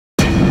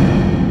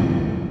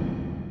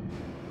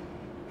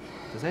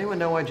Does anyone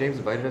know why James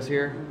invited us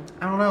here?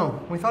 I don't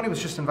know. We thought he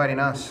was just inviting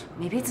us.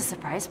 Maybe it's a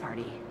surprise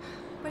party.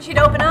 Wish you'd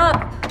open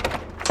up.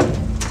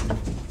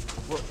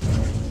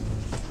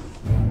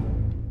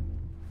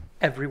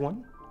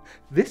 Everyone,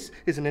 this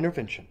is an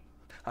intervention.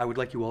 I would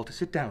like you all to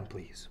sit down,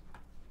 please.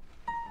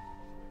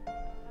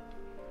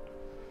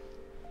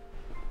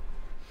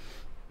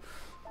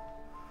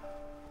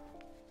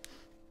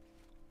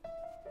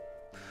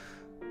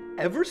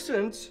 Ever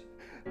since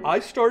I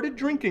started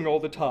drinking all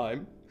the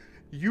time,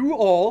 you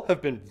all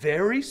have been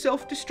very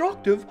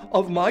self-destructive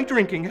of my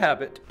drinking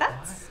habit.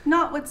 That's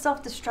not what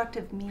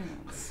self-destructive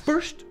means.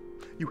 First,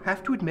 you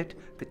have to admit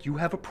that you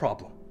have a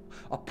problem.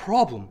 A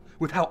problem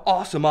with how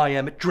awesome I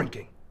am at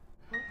drinking.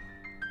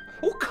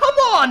 Oh, come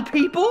on,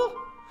 people!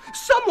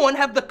 Someone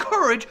have the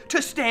courage to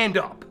stand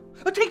up.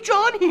 Take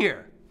Jon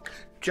here.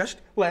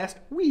 Just last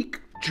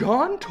week,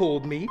 Jon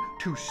told me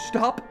to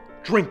stop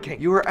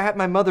drinking. You were at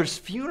my mother's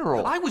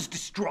funeral. I was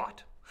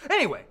distraught.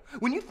 Anyway,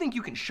 when you think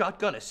you can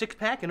shotgun a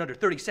six-pack in under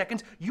 30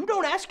 seconds, you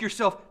don't ask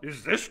yourself,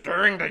 is this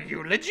during the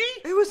eulogy?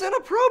 It was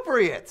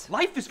inappropriate.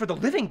 Life is for the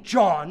living,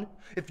 Jon.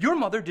 If your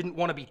mother didn't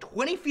want to be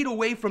 20 feet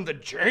away from the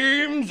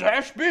James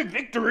Ashby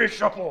victory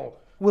shuffle,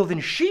 well,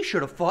 then she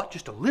should have fought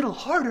just a little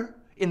harder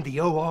in the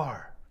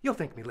OR. You'll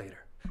thank me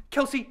later.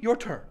 Kelsey, your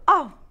turn.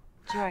 Oh,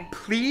 Joy.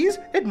 Please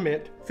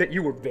admit that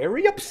you were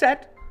very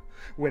upset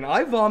when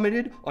I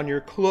vomited on your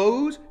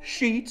clothes,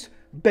 sheets,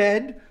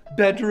 bed,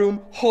 bedroom,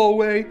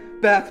 hallway,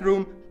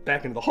 bathroom,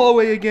 back into the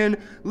hallway again,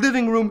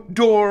 living room,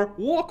 door,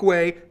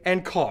 walkway,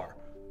 and car.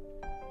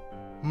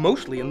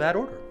 Mostly in that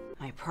order.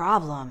 My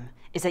problem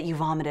is that you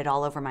vomited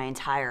all over my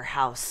entire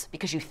house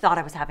because you thought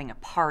I was having a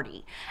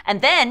party. And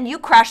then you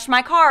crashed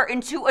my car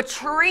into a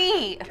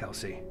tree.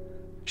 Kelsey,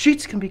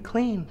 sheets can be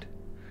cleaned.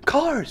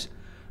 Cars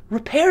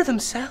repair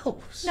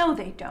themselves. No,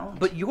 they don't.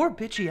 But your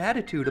bitchy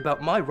attitude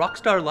about my rock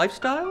star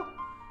lifestyle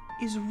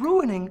is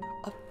ruining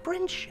a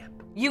friendship.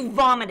 You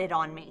vomited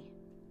on me.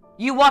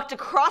 You walked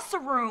across the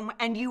room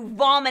and you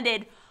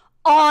vomited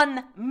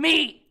on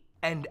me.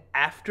 And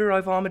after I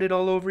vomited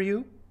all over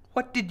you,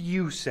 what did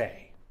you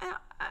say?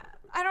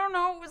 I don't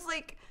know. It was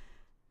like,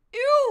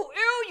 ew,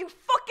 you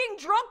fucking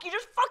drunk. You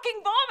just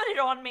fucking vomited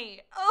on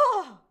me.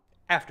 Ugh.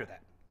 After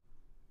that.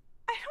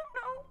 I don't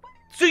know.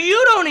 So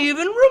you don't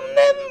even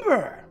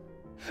remember.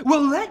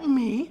 Well, let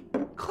me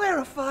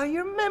clarify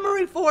your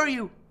memory for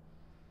you.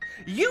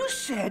 You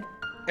said,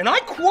 and I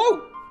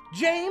quote,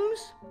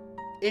 James,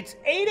 it's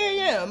 8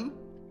 a.m.,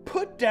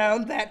 put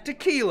down that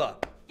tequila.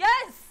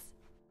 Yes.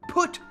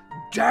 Put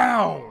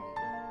down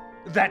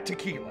that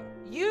tequila.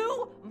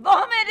 You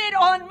vomited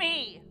on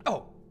me.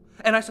 Oh,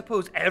 and I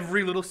suppose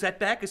every little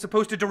setback is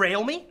supposed to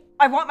derail me?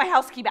 I want my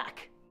house key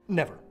back.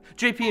 Never.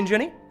 JP and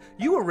Jenny,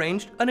 you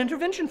arranged an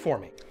intervention for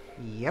me.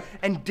 Yep.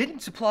 And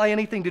didn't supply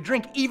anything to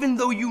drink, even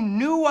though you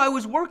knew I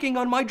was working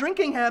on my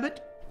drinking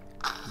habit.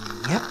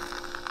 Yep.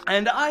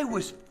 And I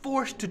was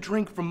forced to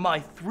drink from my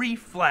 3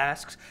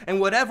 flasks and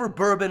whatever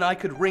bourbon I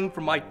could wring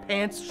from my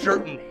pants,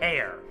 shirt, and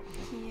hair.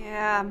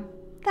 Yeah,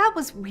 that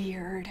was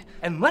weird.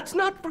 And let's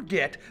not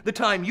forget the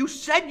time you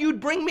said you'd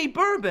bring me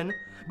bourbon,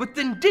 but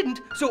then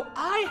didn't, so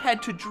I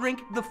had to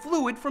drink the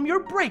fluid from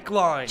your brake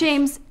line.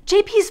 James,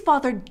 JP's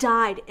father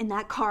died in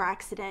that car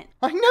accident.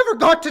 I never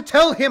got to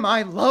tell him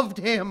I loved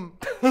him.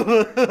 I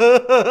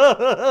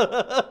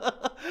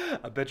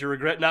bet you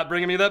regret not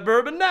bringing me that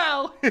bourbon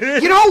now.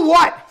 You know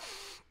what?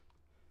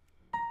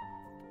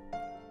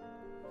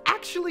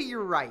 Actually,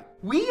 you're right.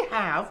 We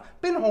have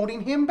been holding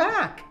him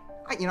back.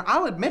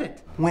 I'll admit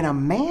it. When a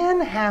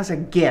man has a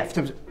gift,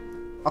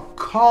 a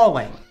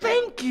calling,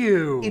 Thank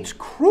you. it's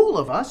cruel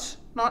of us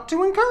not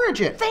to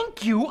encourage it.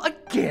 Thank you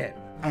again.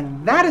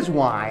 And that is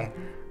why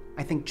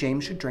I think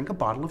James should drink a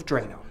bottle of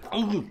Drano.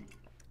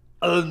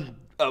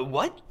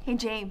 What? Hey,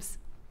 James,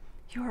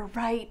 you were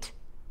right.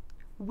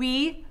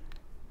 We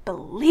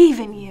believe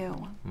in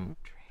you.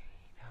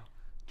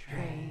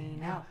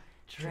 Drano,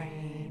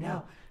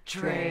 Drano,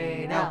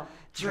 Drano,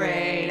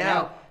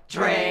 Drano,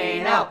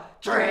 Drano,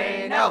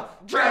 Drano,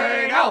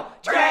 Drano,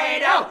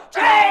 Drano,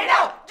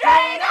 Drano,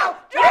 Drano,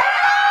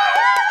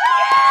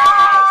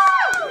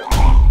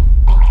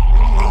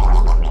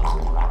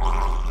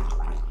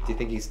 Do you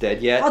think he's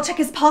dead yet? I'll check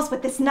his pulse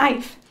with this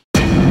knife.